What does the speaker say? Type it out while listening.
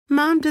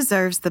Mom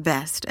deserves the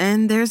best,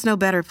 and there's no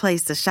better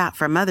place to shop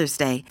for Mother's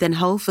Day than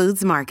Whole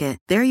Foods Market.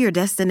 They're your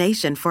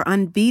destination for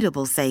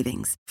unbeatable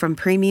savings, from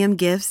premium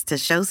gifts to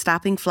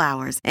show-stopping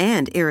flowers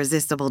and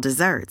irresistible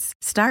desserts.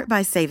 Start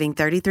by saving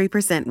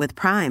 33% with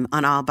Prime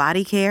on all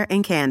body care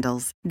and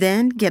candles.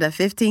 Then get a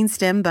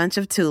 15-stem bunch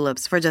of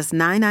tulips for just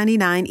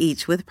 $9.99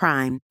 each with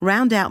Prime.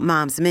 Round out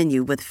Mom's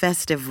menu with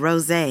festive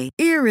rosé,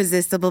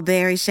 irresistible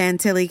berry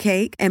chantilly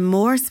cake, and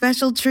more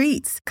special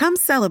treats. Come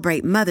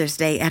celebrate Mother's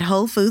Day at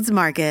Whole Foods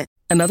Market.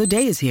 Another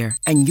day is here,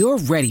 and you're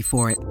ready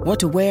for it. What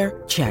to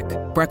wear? Check.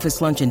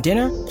 Breakfast, lunch, and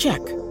dinner? Check.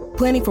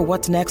 Planning for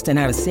what's next and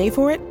how to save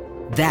for it?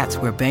 That's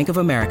where Bank of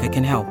America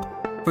can help.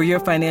 For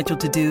your financial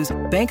to-dos,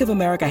 Bank of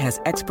America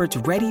has experts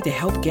ready to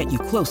help get you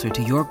closer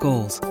to your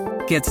goals.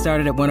 Get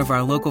started at one of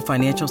our local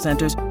financial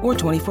centers or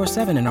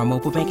 24/7 in our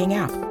mobile banking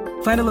app.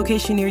 Find a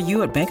location near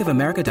you at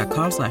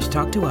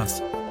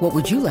bankofamerica.com/talktous. What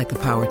would you like the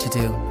power to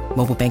do?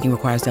 Mobile banking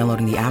requires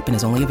downloading the app and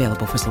is only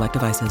available for select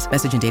devices.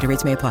 Message and data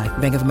rates may apply.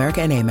 Bank of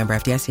America N.A., member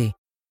FDIC.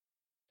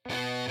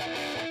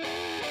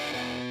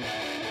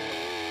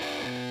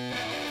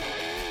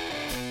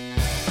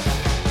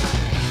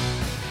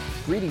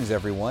 Greetings,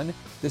 everyone.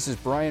 This is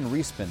Brian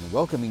Reisman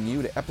welcoming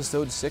you to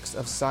episode 6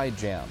 of Side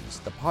Jams,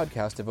 the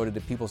podcast devoted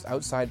to people's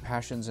outside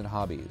passions and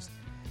hobbies.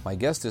 My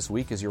guest this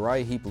week is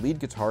Uriah Heep lead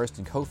guitarist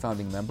and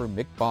co-founding member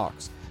Mick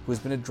Box, who has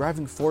been a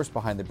driving force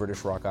behind the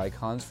British rock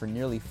icons for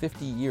nearly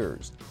 50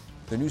 years.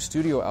 Their new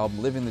studio album,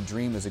 Living the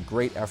Dream, is a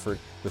great effort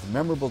with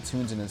memorable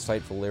tunes and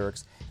insightful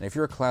lyrics, and if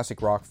you're a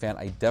classic rock fan,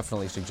 I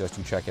definitely suggest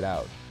you check it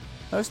out.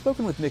 Now, I've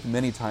spoken with Mick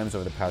many times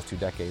over the past 2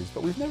 decades,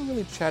 but we've never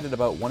really chatted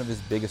about one of his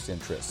biggest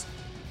interests,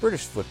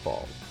 British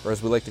football, or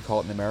as we like to call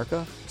it in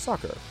America,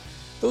 soccer.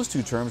 Those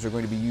 2 terms are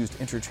going to be used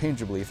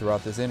interchangeably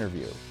throughout this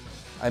interview.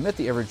 I met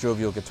the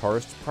ever-jovial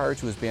guitarist prior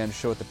to his band's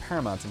show at the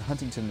Paramount in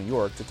Huntington, New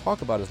York, to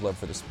talk about his love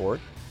for the sport,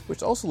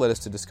 which also led us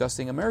to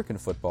discussing American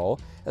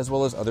football, as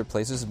well as other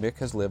places Mick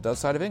has lived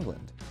outside of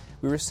England.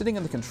 We were sitting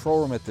in the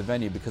control room at the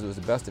venue because it was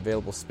the best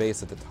available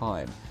space at the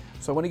time,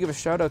 so I want to give a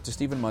shout out to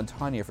Stephen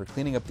Montagna for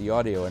cleaning up the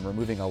audio and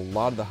removing a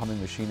lot of the humming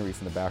machinery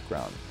from the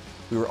background.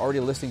 We were already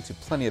listening to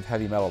plenty of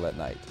heavy metal that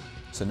night.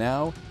 So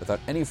now, without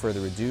any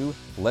further ado,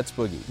 let's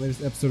boogie.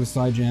 Latest episode of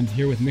Side Jams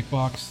here with Mick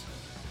Box,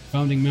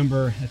 founding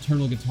member,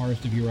 eternal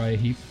guitarist of Uriah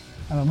Heep.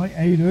 Hello, mate.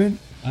 How you doing?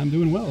 I'm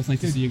doing well. It's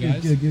nice to see you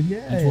guys. Good,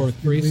 yeah. And Forrest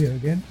Priest.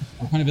 Again.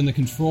 We're kind of in the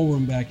control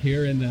room back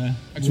here, and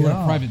actually we're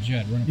on a private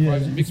jet. We're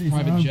on a Mick's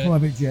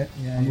private jet.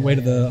 On the way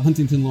to the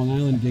Huntington, Long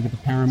Island gig at the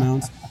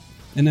Paramount.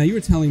 And now you were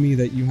telling me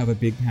that you have a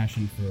big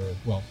passion for,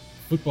 well,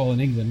 football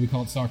in England. We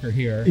call it soccer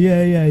here.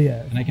 Yeah.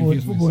 And I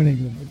confuse football in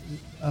England,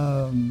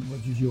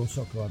 which is your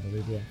soccer, I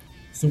believe. Yeah.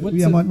 So what's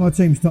my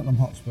team's Tottenham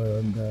Hotspur,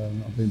 and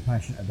I've been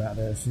passionate about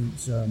it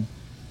since I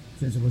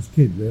was a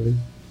kid, really.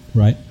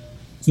 Right.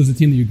 So it's a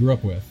team that you grew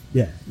up with.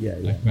 Yeah.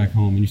 Back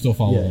home, and you still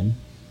follow them.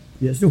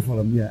 Yeah, still follow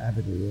them. Yeah,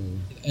 avidly. Yeah.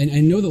 And I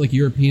know that like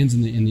Europeans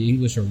and the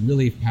English are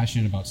really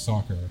passionate about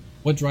soccer.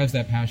 What drives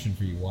that passion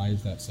for you? Why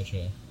is that such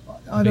a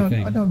big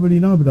thing? I don't really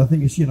know, but I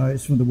think it's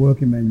from the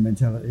working man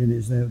mentality, and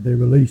it's their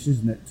release,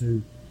 isn't it,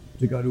 to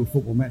go to a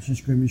football match and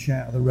scream and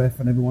shout at the ref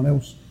and everyone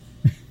else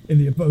in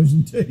the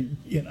opposing team,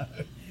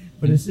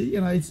 But I think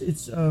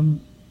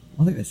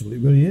that's what it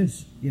really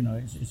is.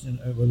 It's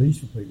a release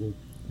for people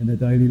in their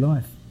daily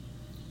life.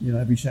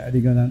 Every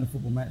Saturday go down to a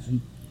football match and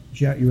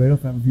shout your head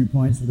off, have a few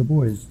pints with the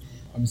boys.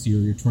 Obviously,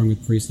 you're touring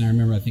with Priest, and I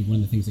remember, I think one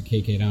of the things that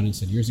KK Downing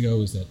said years ago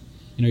was that,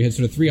 you had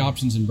sort of 3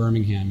 options in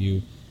Birmingham.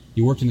 You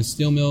worked in a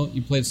steel mill,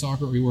 you played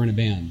soccer, or you were in a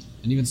band.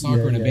 And even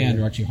soccer and a band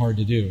are actually hard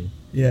to do.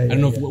 I don't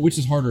know which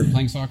is harder,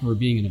 playing soccer or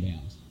being in a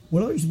band.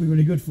 Well, I used to be a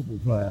really good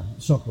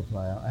soccer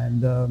player,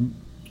 and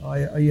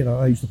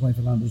I used to play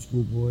for London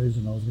schoolboys,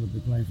 and I was going to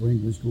be playing for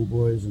England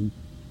schoolboys, and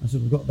I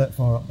sort of got that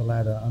far up the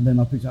ladder, and then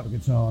I picked up a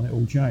guitar, and it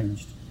all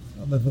changed.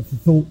 The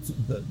thought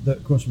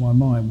that crossed my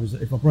mind was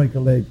that if I break a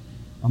leg,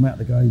 I'm out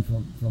the game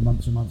for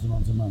months and months and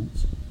months and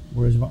months.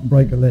 Whereas if I can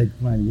break a leg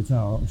playing the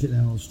guitar, I can sit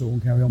down on the stool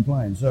and carry on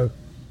playing. So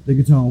the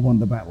guitar won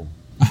the battle.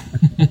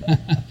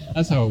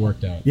 That's how it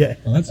worked out. Yeah.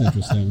 Well, that's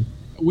interesting.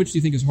 Which do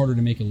you think is harder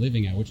to make a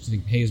living at? Which do you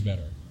think pays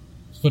better?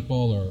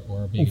 Football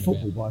or being in a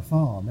football band? By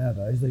far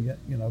nowadays. They get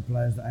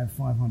players that have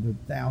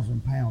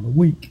 £500,000 a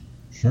week.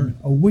 Sure.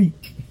 A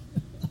week.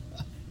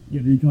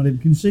 You can't even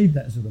conceive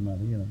that sort of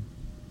money.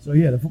 So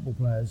the football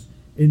players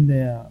in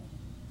their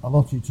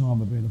allotted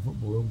time of being a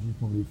footballer, which is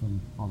probably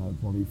from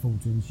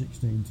 14,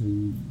 16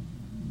 to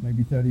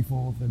maybe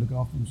 34 if they look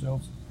after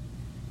themselves.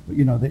 But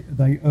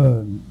they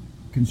earn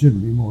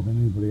considerably more than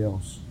anybody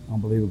else.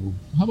 Unbelievable.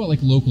 How about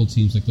like local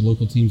teams, like the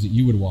local teams that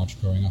you would watch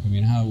growing up? I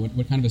mean,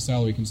 what kind of a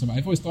salary can somebody?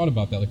 I've always thought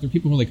about that. Like there are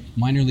people who are like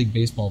minor league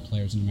baseball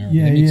players in America.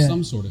 They make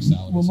some sort of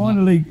salary. Well,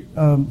 minor league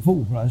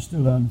football players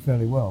still earn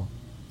fairly well.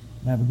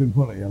 They have a good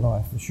quality of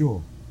life for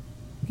sure.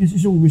 Because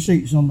it's all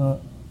receipts on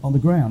the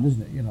ground,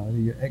 isn't it? You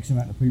get X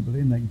amount of people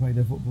in, they can pay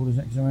their footballers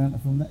X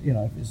amount from that.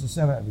 If it's a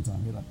sellout every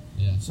time,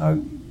 Yeah.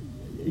 So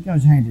it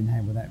goes hand in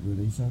hand with that,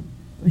 really. So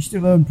they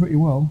still earn pretty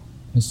well.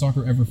 Has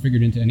soccer ever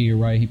figured into any of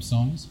Uriah Heep's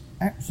songs?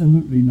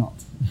 Absolutely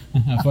not.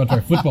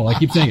 Football. I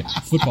keep saying it.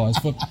 Football.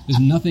 There's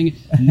nothing.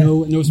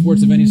 No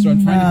sports of any sort.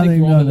 I'm trying to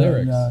think through all the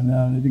lyrics.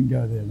 No, they didn't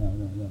go there.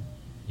 No.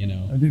 You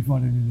know, I didn't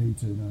find any need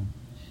to. No.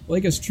 Well,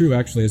 I guess true.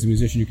 Actually, as a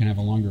musician, you can have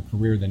a longer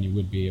career than you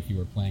would be if you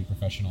were playing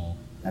professional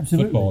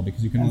football,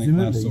 because you can only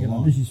last so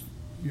long. This is,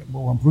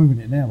 well, I'm proving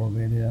it now. I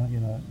mean,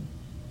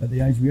 at the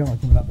age we are,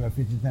 coming up to our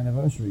 50th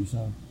anniversary,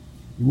 so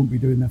you wouldn't be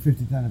doing their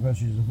 50th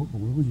anniversary as a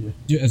footballer, would you?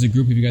 As a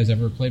group, have you guys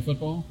ever played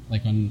football,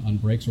 like on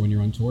breaks or when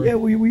you're on tour? Yeah,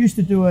 we used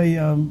to do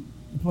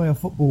play a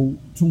football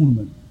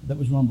tournament that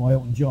was run by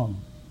Elton John.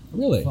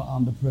 Really? For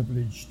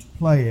underprivileged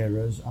play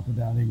areas up and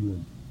down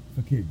England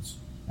for kids.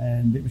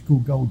 And it was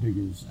called Gold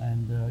Diggers.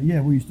 And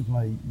we used to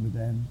play with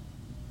them,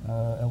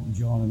 Elton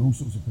John and all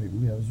sorts of people.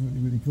 Yeah, it was really,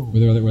 really cool.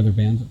 Were there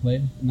bands that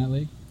played in that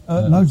league?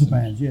 Loads of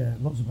bands, yeah.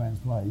 Lots of bands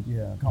played,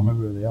 yeah. I can't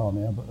remember who they are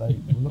now, but there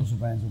were lots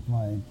of bands were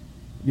playing.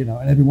 You know,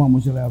 and everyone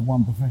was allowed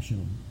one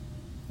professional.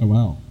 Oh,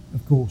 wow.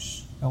 Of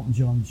course, Elton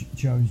John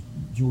chose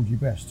Georgie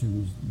Best,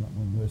 who was like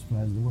one of the worst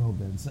players in the world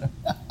then, so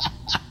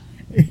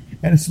he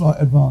had a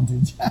slight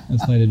advantage. A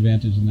slight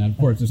advantage in that. Of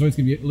course, there's always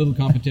going to be a little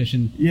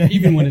competition,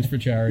 when it's for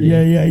charity.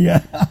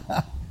 Yeah.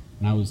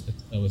 When I was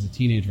a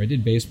teenager, I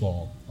did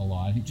baseball a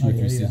lot. I think 2 or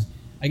 3 seasons.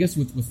 I guess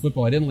with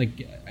football, I didn't like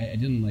get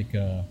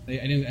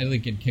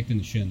kicked in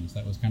the shins.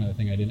 That was kind of the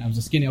thing I didn't. I was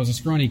a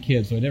scrawny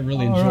kid, so I didn't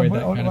really enjoy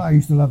that. I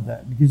used to love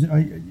that because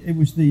it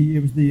was the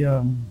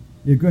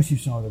aggressive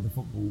side of the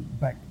football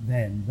back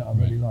then that I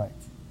really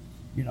liked.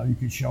 You know, you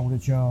could shoulder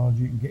charge,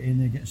 you can get in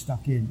there, get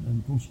stuck in,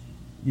 and of course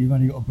you've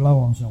only got to blow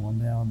on someone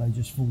now, and they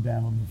just fall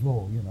down on the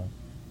floor.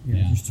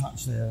 Just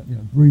touch their,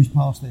 breeze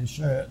past their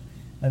shirt,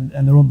 and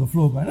they're on the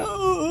floor going,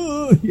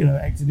 oh,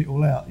 acting it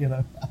all out.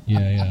 Yeah.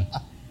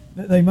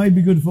 They may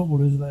be good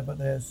footballers, but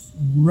they're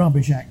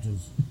rubbish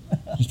actors.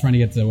 Just trying to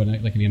get to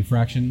like an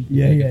infraction.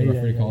 The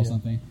referee calls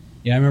something.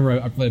 Yeah, I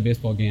remember I played a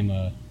baseball game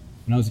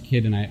when I was a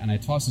kid, and I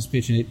tossed this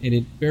pitch, and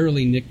it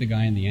barely nicked the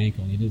guy in the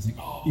ankle, and he did think,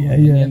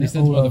 and they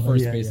said to the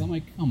first base. I'm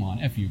like, come on,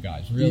 F you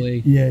guys,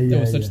 really?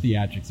 That was such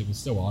theatrics. It was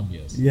so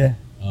obvious. Yeah.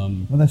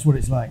 Well, that's what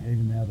it's like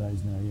even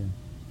nowadays.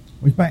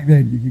 Whereas back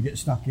then, you could get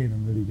stuck in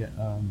and really get,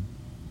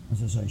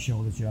 as I say,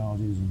 shoulder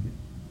charges and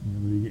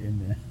really get in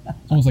there.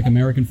 It's almost like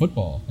American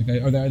football. Like,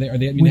 are they? I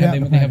mean,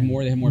 they have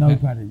more. They have more. No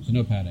padding. So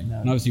no padding. No.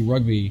 And obviously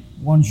rugby.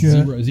 One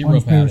shirt, zero one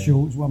padding. pair of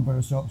shorts, one pair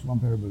of socks, one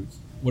pair of boots.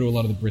 What do a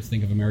lot of the Brits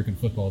think of American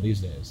football these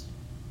days?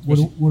 What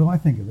do I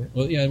think of it?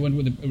 Well, yeah,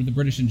 with the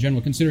British in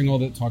general, considering all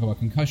the talk about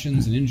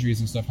concussions and injuries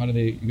and stuff, how do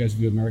you guys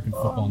view American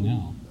football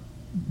now?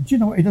 Do you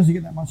know what? It doesn't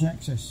get that much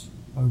access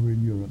over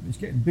in Europe. It's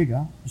getting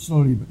bigger,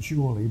 slowly but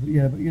surely. But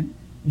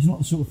it's not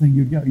the sort of thing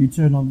you'd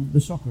turn on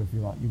the soccer, if you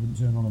like. You wouldn't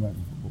turn on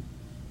American football.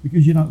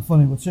 Because you don't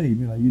follow a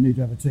team, you need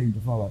to have a team to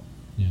follow.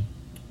 Yeah.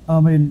 I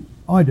mean,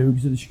 I do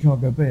because of the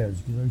Chicago Bears,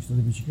 because I used to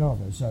live in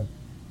Chicago, so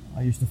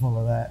I used to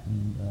follow that.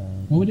 And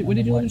when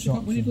did you live in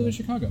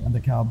Chicago? And the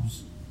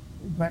Cubs,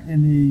 back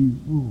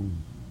in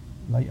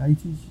the late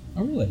 80s.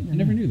 Oh, really? I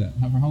never knew that.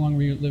 For how long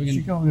were you living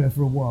in Chicago?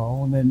 For a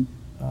while, and then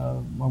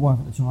my wife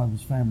at the time,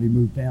 his family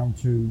moved down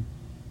to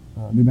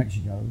New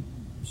Mexico,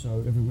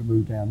 so everyone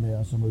moved down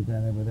there, so I moved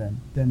down there with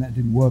them. Then that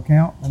didn't work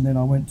out, and then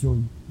I went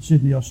to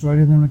Sydney,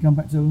 Australia, and then I come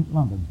back to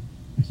London.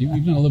 So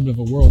you've done a little bit of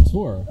a world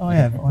tour. I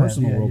have. A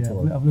personal world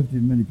tour. I've lived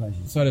in many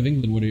places. Outside of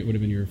England, what would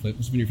have been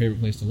what's been your favourite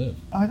place to live?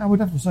 I would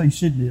have to say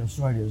Sydney,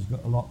 Australia has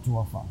got a lot to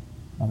offer.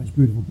 It's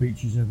beautiful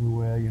beaches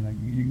everywhere. You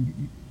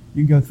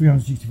can go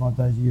 365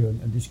 days a year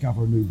and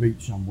discover a new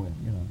beach somewhere.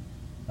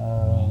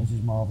 Which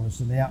is marvellous.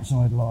 And the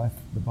outside life,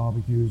 the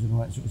barbecues and all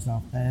that sort of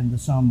stuff, and the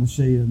sun, the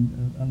sea,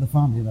 and the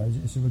fun.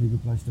 It's a really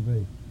good place to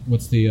be.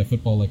 What's the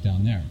football like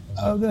down there?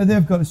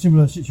 They've got a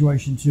similar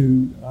situation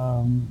to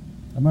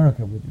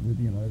America with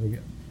they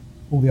get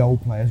all the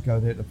old players go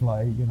there to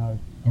play. Oh,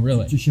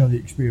 really? To show the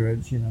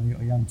experience. You've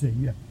got a young team.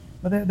 Yeah,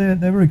 but they're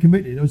very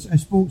committed.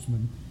 As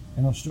sportsmen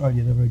in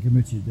Australia, they're very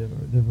committed.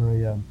 They're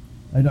very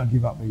they don't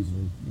give up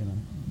easily.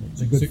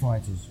 They're good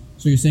fighters.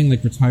 So you're saying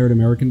like retired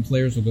American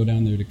players will go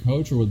down there to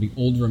coach, or will the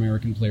older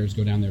American players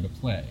go down there to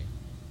play?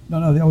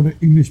 No, the older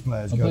English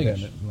players go down there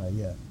to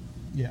play.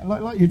 Yeah,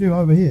 like you do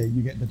over here.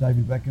 You get the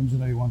David Beckhams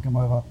and everyone come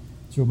over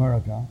to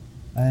America,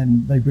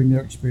 and they bring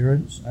their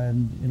experience,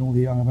 and all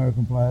the young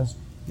American players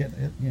get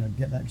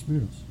that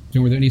experience.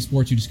 So were there any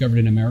sports you discovered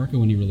in America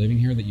when you were living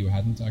here that you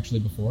hadn't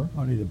actually before?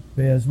 Only the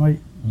Bears, mate.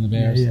 The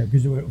Bears? Yeah,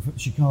 because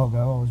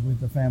Chicago, I was with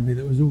the family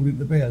that was all into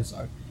the Bears,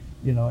 so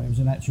it was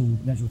a natural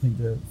thing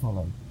to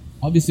follow.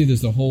 Obviously, there's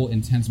the whole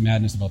intense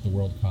madness about the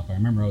World Cup. I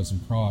remember I was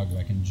in Prague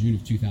back in June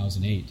of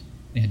 2008.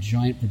 They had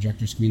giant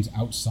projector screens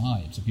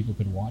outside so people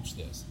could watch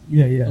this.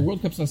 Yeah. The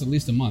World Cup lasts at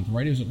least a month,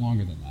 right? Or is it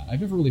longer than that?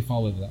 I've never really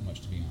followed it that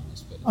much, to be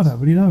honest. But I don't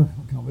really know.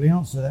 I can't really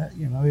answer that.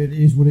 It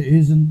is what it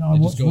is, and I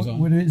watch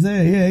when it's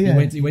there. Yeah.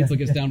 You wait till it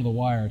gets down to the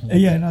wire.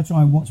 And I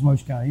try and watch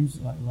most games,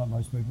 like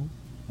most people.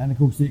 And of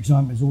course, the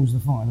excitement is always the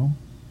final,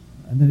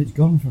 and then it's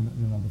gone for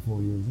another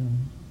 4 years.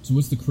 So,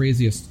 what's the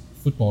craziest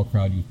football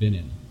crowd you've been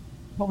in?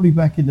 Probably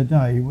back in the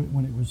day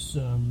when it was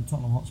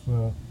Tottenham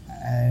Hotspur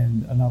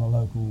and another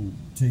local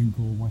team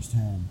called West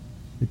Ham.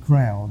 The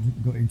crowd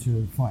got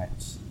into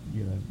fights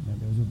you know,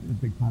 there was a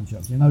big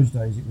punch-ups. In those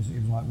days, it was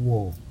like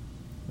war.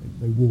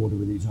 They warred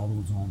with each other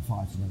all the time,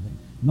 fighting and everything.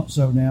 Not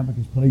so now,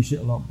 because police it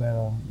a lot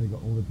better. They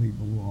got all the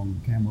people on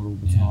camera all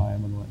the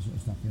time and all that sort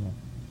of stuff, you know,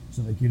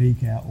 so they could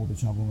eke out all the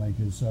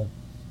troublemakers. So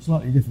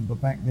slightly different,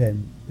 but back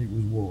then it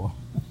was war.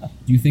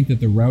 Do you think that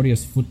the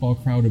rowdiest football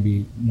crowd would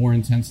be more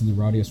intense than the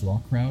rowdiest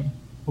rock crowd?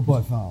 Well,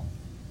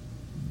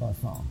 by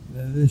far.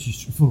 There's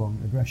just full-on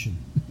aggression.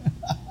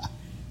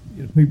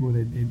 You know, people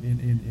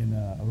in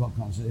a rock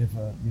concert here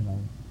for, you know,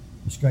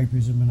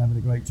 escapism and having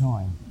a great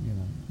time. You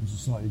know, it's a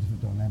slightly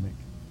different dynamic.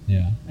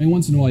 Yeah, I mean,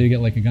 once in a while you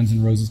get like a Guns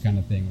N' Roses kind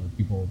of thing where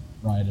people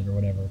rioted or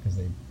whatever because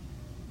they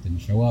didn't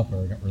show up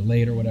or were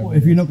late or whatever. Well,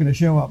 if you're not going to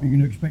show up, you're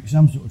going to expect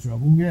some sort of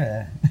trouble.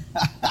 Yeah.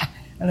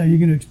 I know, you're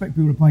going to expect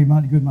people to pay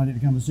good money to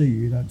come and see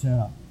you. You don't turn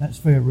up. That's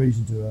fair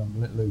reason to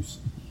let loose.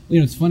 You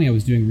know, it's funny. I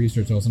was doing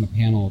research. I was on a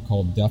panel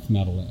called Death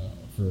Metal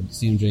for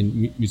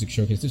CMJ Music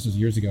Showcase. This was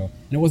years ago,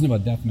 and it wasn't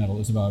about death metal. It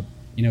was about,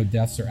 you know,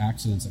 deaths or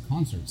accidents at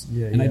concerts.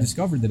 I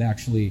discovered that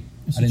actually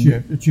it's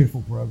a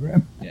cheerful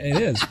program. It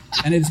is.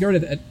 And I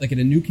discovered at a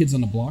New Kids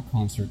on the Block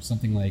concert,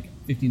 something like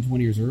 15,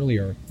 20 years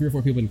earlier, 3 or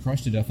 4 people had been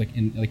crushed to death, like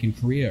in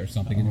Korea or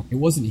something, and it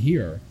wasn't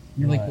here. And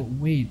you're like, but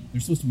wait, they're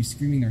supposed to be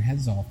screaming their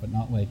heads off, but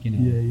not like, you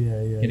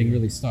know, getting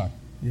really stuck.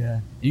 Yeah.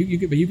 But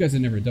you guys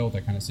have never dealt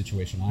with that kind of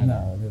situation either.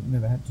 No,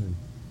 never had to.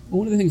 Well,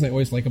 one of the things I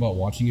always like about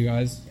watching you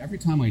guys, every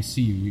time I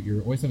see you,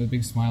 you always have a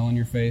big smile on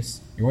your face.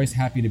 You're always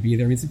happy to be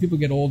there. I mean, some people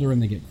get older and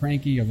they get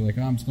cranky, or they're like,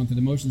 oh, I'm just going through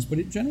the motions. But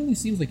it generally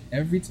seems like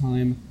every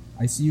time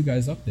I see you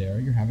guys up there,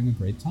 you're having a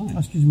great time.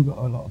 That's because we've got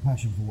a lot of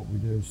passion for what we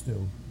do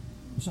still.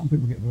 Some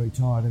people get very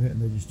tired of it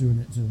and they're just doing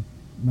it to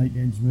make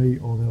ends meet,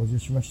 or they're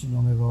just resting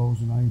on their roles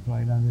and only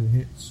playing only the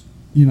hits.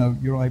 You know,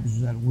 Uriah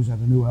Heep had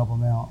a new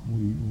album out.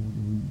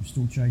 We're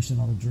still chasing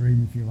on a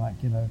dream, if you like,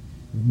 you know,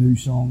 with new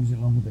songs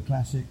along with the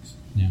classics.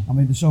 Yeah. I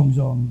mean, the songs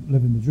on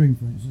Living the Dream,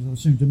 for instance, are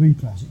soon to be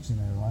classics in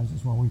our eyes.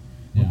 That's why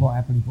we're quite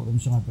happily put them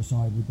side by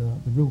side with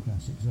the real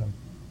classics. So,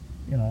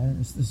 you know,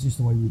 it's just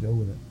the way we deal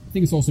with it. I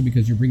think it's also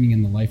because you're bringing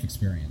in the life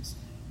experience,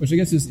 which I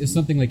guess is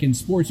something like in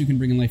sports you can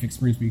bring in life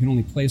experience, but you can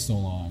only play so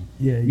long.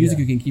 Music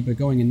you can keep it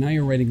going, and now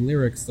you're writing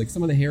lyrics. Like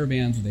some of the hair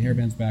bands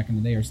back in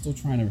the day are still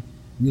trying to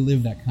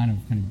relive that kind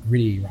of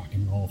gritty rock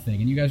and roll thing,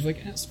 and you guys are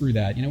like, screw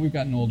that. You know, we've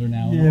gotten older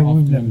now. Yeah,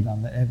 we've never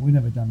done that. We've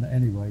never done that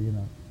anyway. You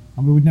know. I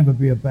mean, we'd never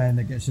be a band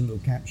that gets a little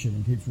caption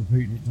and keeps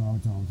repeating it time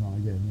and time and time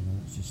again. You know,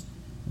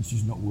 it's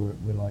just not what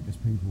we're like as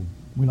people.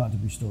 We like to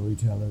be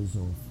storytellers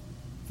or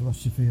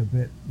philosophy a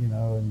bit, you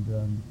know.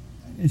 And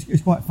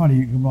it's quite funny.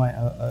 You can write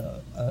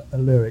a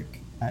lyric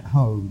at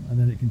home, and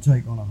then it can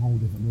take on a whole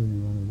different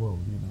meaning around the world.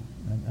 You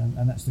know,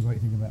 and that's the great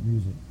thing about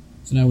music.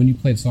 So now, when you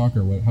played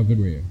soccer, how good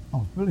were you? I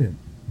was brilliant.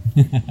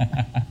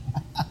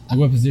 Like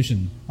what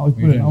position? I was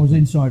brilliant. I was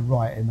inside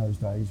right in those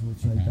days,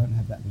 which they don't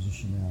have that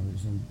position now.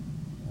 It's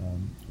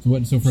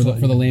So for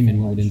the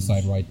layman, what would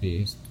inside right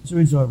be? So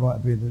inside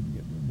right would be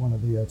one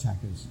of the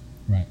attackers.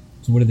 Right.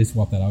 So what did they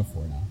swap that out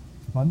for now?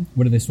 Pardon?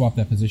 What did they swap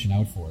that position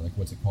out for? Like,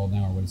 what's it called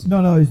now, or what is it?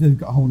 No, they've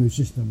got a whole new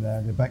system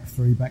there. The back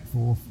 3, back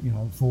 4, you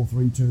know,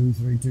 4-3-2,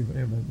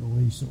 3-2, all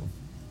these sort of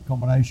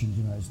combinations.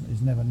 You know,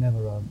 it's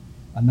never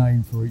a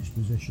name for each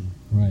position.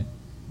 Right.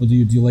 Well, do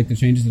you like the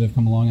changes that have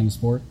come along in the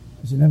sport?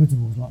 It's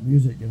inevitable. It's like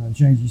music. You know,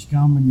 changes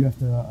come, and you have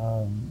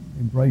to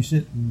embrace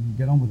it and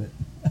get on with it.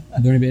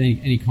 Have there been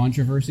any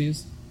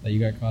controversies that you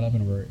got caught up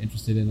in or were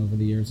interested in over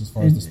the years as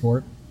far as the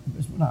sport?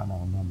 No,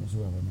 none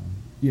whatsoever, no.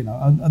 You know,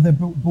 and they've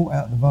brought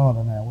out the VAR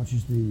now, which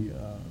is the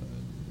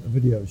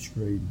video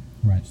screen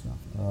stuff,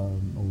 or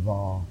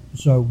VAR.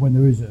 So when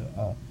there is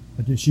a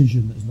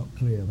decision that's not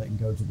clear, they can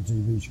go to the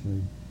TV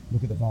screen,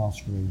 look at the VAR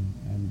screen,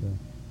 and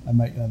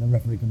the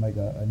referee can make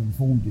an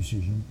informed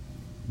decision,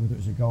 whether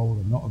it's a goal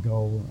or not a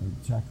goal,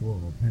 a tackle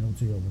or a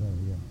penalty or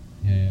whatever.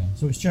 Yeah.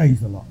 So it's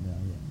changed a lot now.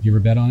 Yeah. Do you ever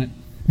bet on it?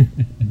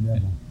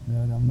 Never.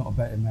 No, I'm not a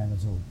betting man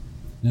at all.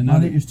 I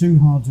think it's too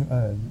hard to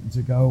earn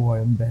to go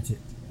away and bet it.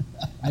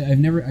 I've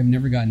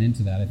never gotten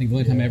into that. I think the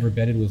only time I ever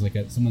betted was like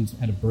someone's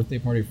had a birthday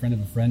party, a friend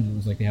of a friend, and it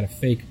was like they had a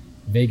fake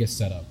Vegas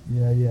setup.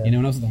 Yeah. You know,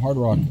 when I was at the Hard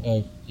Rock,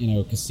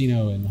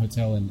 casino and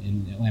hotel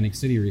in Atlantic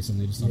City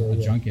recently, just on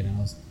a junket, and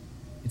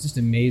it's just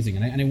amazing.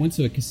 And I went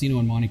to a casino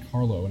in Monte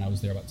Carlo when I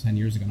was there about 10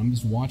 years ago, and I'm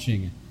just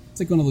watching. It's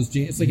like one of those.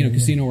 It's like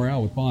Casino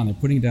Royale with Bond. They're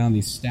putting down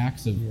these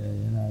stacks of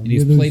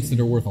these plates that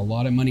are worth a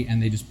lot of money,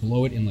 and they just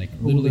blow it in like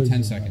literally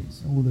 10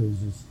 seconds. All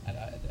losers.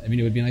 I mean,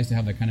 it would be nice to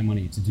have that kind of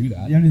money to do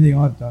that. The only thing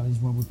I've done is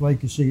when we play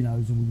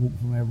casinos and we walk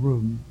from our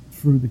room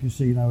through the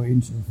casino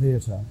into the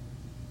theatre,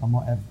 I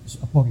might have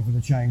a pocket full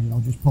of change and I'll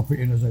just pop it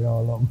in as I go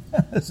along.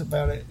 That's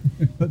about it.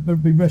 But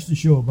be rest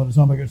assured, by the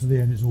time I get to the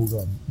end, it's all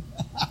gone.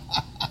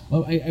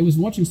 Well, I was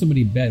watching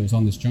somebody bet. It was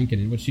on this junket,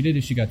 and what she did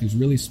is she got these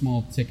really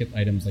small ticket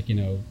items, like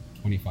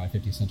 25,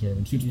 50 cents or whatever,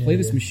 and she would play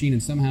this machine,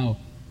 and somehow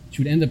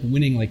she would end up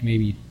winning like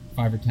maybe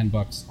 $5 or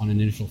 $10 on an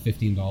initial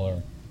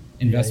 $15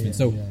 investment.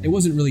 It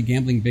wasn't really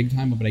gambling big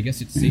time, but I guess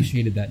it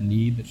satiated that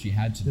need that she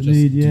had to do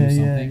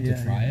something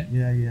to try it.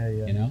 Yeah.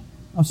 You know?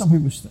 Some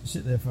people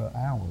sit there for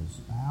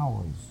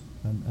hours,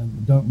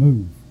 and don't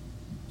move.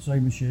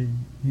 same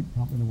machine, keep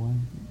pumping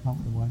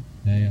away.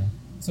 Yeah.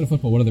 Instead of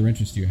football, what other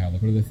interests do you have?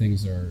 Like, what other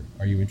things are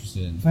you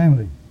interested in?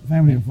 Family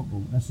and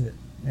football. That's it.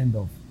 End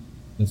of.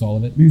 That's all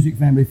of it? Music,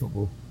 family,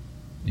 football.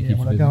 Yeah,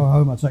 when I go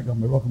home, I take on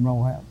my rock and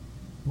roll hat,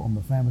 put on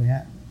my family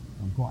hat.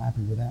 I'm quite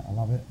happy with that. I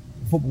love it.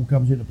 Football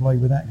comes into play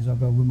with that because I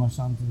go with my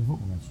son to the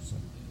football matches. So.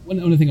 One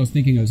other thing I was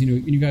thinking of is,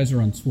 you guys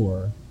are on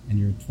tour and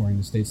you're touring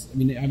the States. I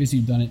mean, obviously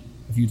you've done it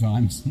a few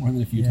times, more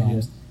than a few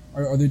times.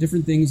 Yeah. Are there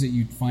different things that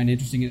you find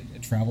interesting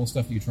at travel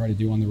stuff that you try to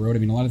do on the road? I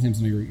mean, a lot of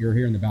times you're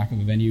here in the back of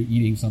a venue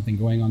eating something,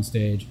 going on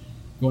stage,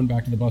 going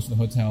back to the bus or the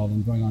hotel,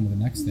 then going on to the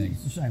next thing.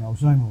 It's the same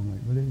old,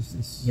 mate. But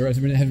Has there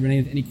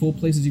been any cool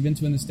places you've been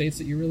to in the States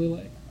that you really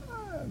like?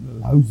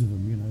 Loads of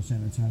them,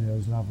 San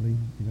Antonio's lovely.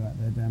 You go out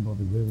there down by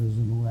the rivers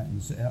and all that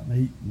and sit out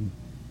and eat. And,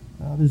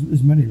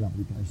 there's many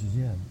lovely places,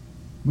 yeah.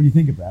 When you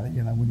think about it,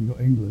 when you've got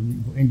England, you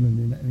can put England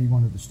in any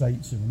one of the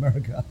states of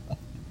America.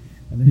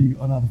 And then you've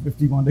got another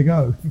 51 to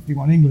go,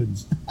 51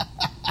 Englands.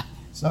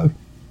 So,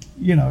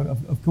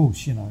 of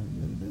course,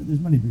 there's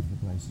many beautiful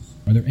places.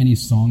 Are there any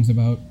songs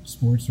about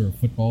sports or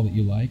football that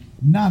you like?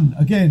 None,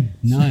 again.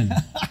 None.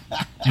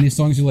 Any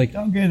songs you like?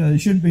 Don't get it. It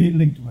shouldn't be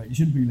linked, mate. It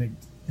shouldn't be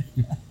linked.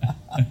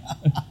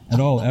 At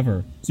all,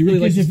 ever. So you really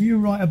because if you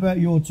write about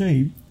your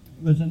team,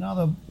 there's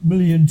another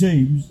million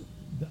teams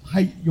that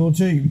hate your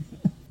team.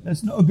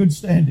 That's not a good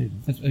standard.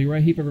 Have you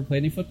right, Heap, ever played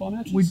any football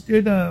matches? We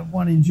did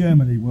one in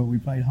Germany where we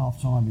played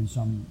half-time in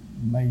some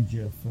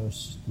major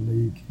first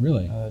league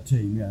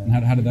team. Yeah.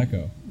 And how did that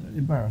go?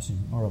 Embarrassing,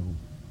 horrible.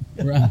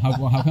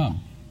 How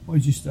come? Well,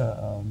 just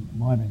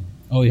miming.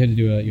 Oh, you had to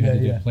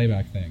do a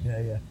playback thing.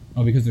 Yeah.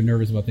 Oh, because they're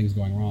nervous about things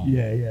going wrong.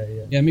 Yeah.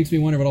 Yeah, it makes me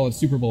wonder about all that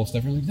Super Bowl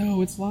stuff. You're like,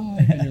 no, it's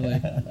live. And you're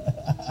like,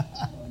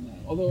 oh, no.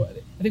 Although I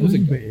think it was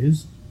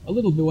a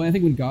little bit. Well, I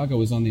think when Gaga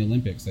was on the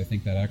Olympics, I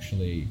think she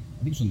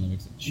was on the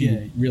Olympics.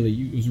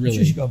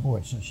 She's got a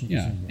voice, so she.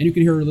 Yeah, and you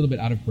can hear her a little bit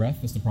out of breath.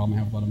 That's the problem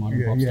I have with a lot of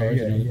modern pop stars.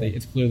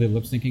 It's clearly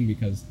lip syncing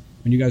because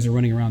when you guys are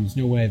running around, there's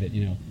no way that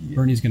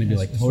Bernie's going to be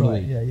like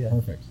totally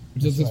perfect.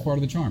 Which is part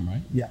of the charm,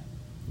 right? Yeah.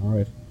 All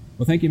right.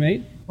 Well, thank you,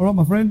 mate. All right,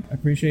 my friend. I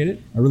appreciate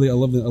it. I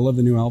love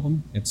the new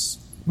album. It's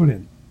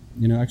brilliant.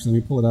 Actually,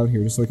 let me pull it out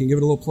here just so I can give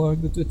it a little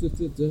plug.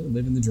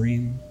 Living the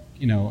dream.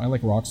 I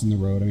like Rocks on the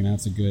Road. I mean,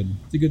 that's a good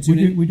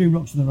tune. We do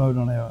Rocks on the Road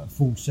on our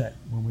full set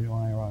when we're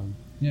on our own.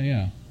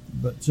 Yeah.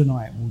 But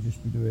tonight we'll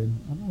just be doing.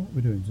 I don't know what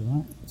we're doing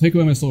tonight. Take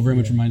Away My Soul very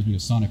much reminds me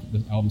of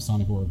the album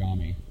Sonic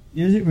Origami.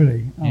 Is it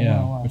really? Oh,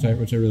 yeah, wow.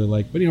 Which I really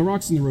like. But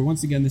Rocks on the Road.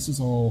 Once again, this is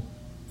all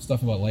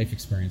stuff about life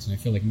experience, and I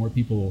feel like more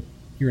people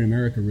here in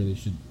America really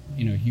should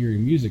hear your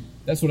music.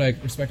 That's what I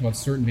respect about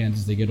certain bands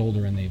as they get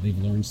older and they've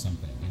learned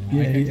something.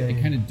 I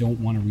kind of don't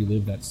want to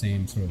relive that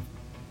same sort of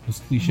those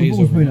cliches. We've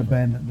always been a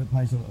band that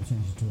pays a lot of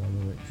attention to our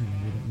lyrics.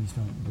 We just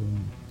don't do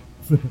them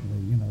flippantly.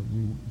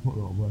 We put a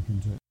lot of work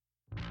into it.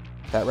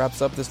 That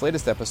wraps up this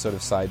latest episode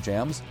of Side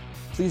Jams.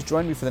 Please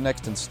join me for the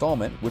next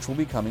installment, which will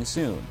be coming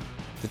soon.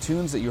 The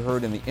tunes that you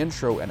heard in the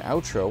intro and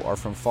outro are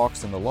from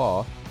Fox and the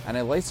Law, and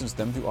I licensed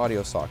them through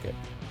AudioSocket.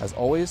 As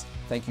always,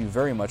 thank you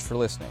very much for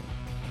listening.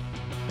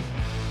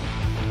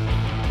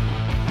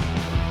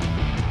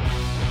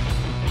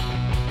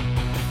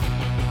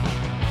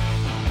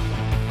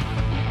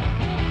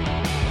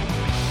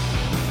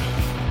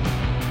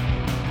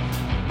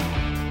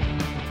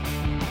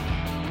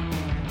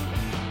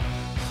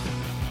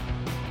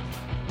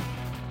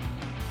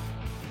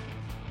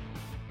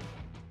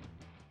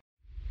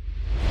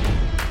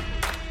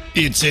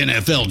 It's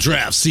NFL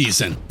draft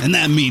season, and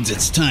that means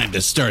it's time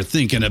to start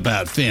thinking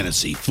about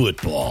fantasy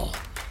football.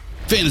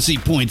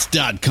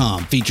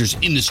 FantasyPoints.com features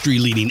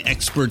industry-leading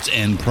experts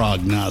and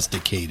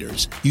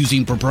prognosticators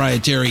using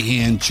proprietary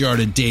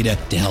hand-charted data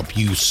to help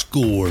you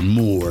score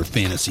more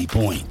fantasy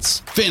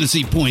points.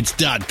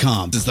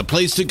 FantasyPoints.com is the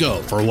place to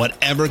go for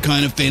whatever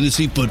kind of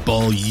fantasy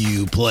football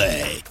you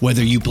play.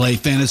 Whether you play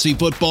fantasy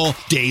football,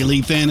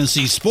 daily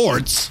fantasy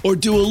sports, or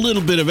do a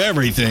little bit of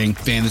everything,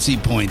 Fantasy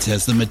Points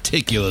has the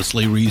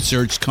meticulously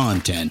researched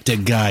content to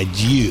guide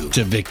you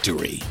to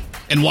victory.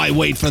 And why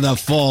wait for the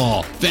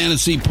fall?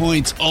 Fantasy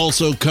Points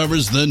also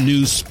covers the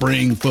new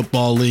spring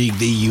football league,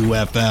 the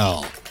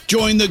UFL.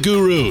 Join the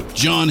guru,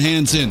 John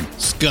Hansen,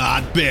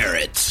 Scott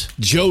Barrett,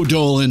 Joe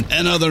Dolan,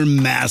 and other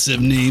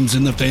massive names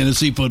in the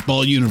fantasy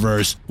football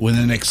universe with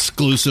an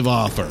exclusive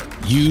offer.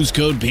 Use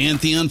code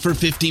Pantheon for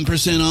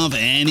 15% off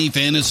any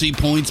Fantasy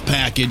Points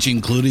package,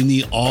 including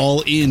the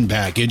all-in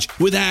package,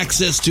 with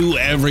access to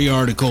every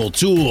article,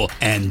 tool,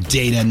 and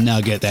data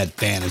nugget that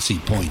Fantasy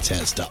Points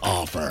has to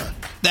offer.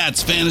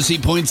 That's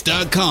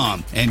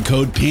FantasyPoints.com and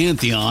code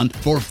Pantheon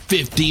for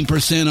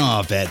 15%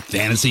 off at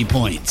Fantasy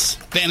Points.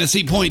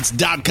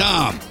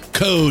 FantasyPoints.com,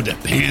 code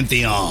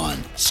Pantheon.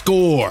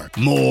 Score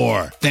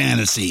more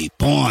fantasy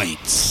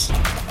points.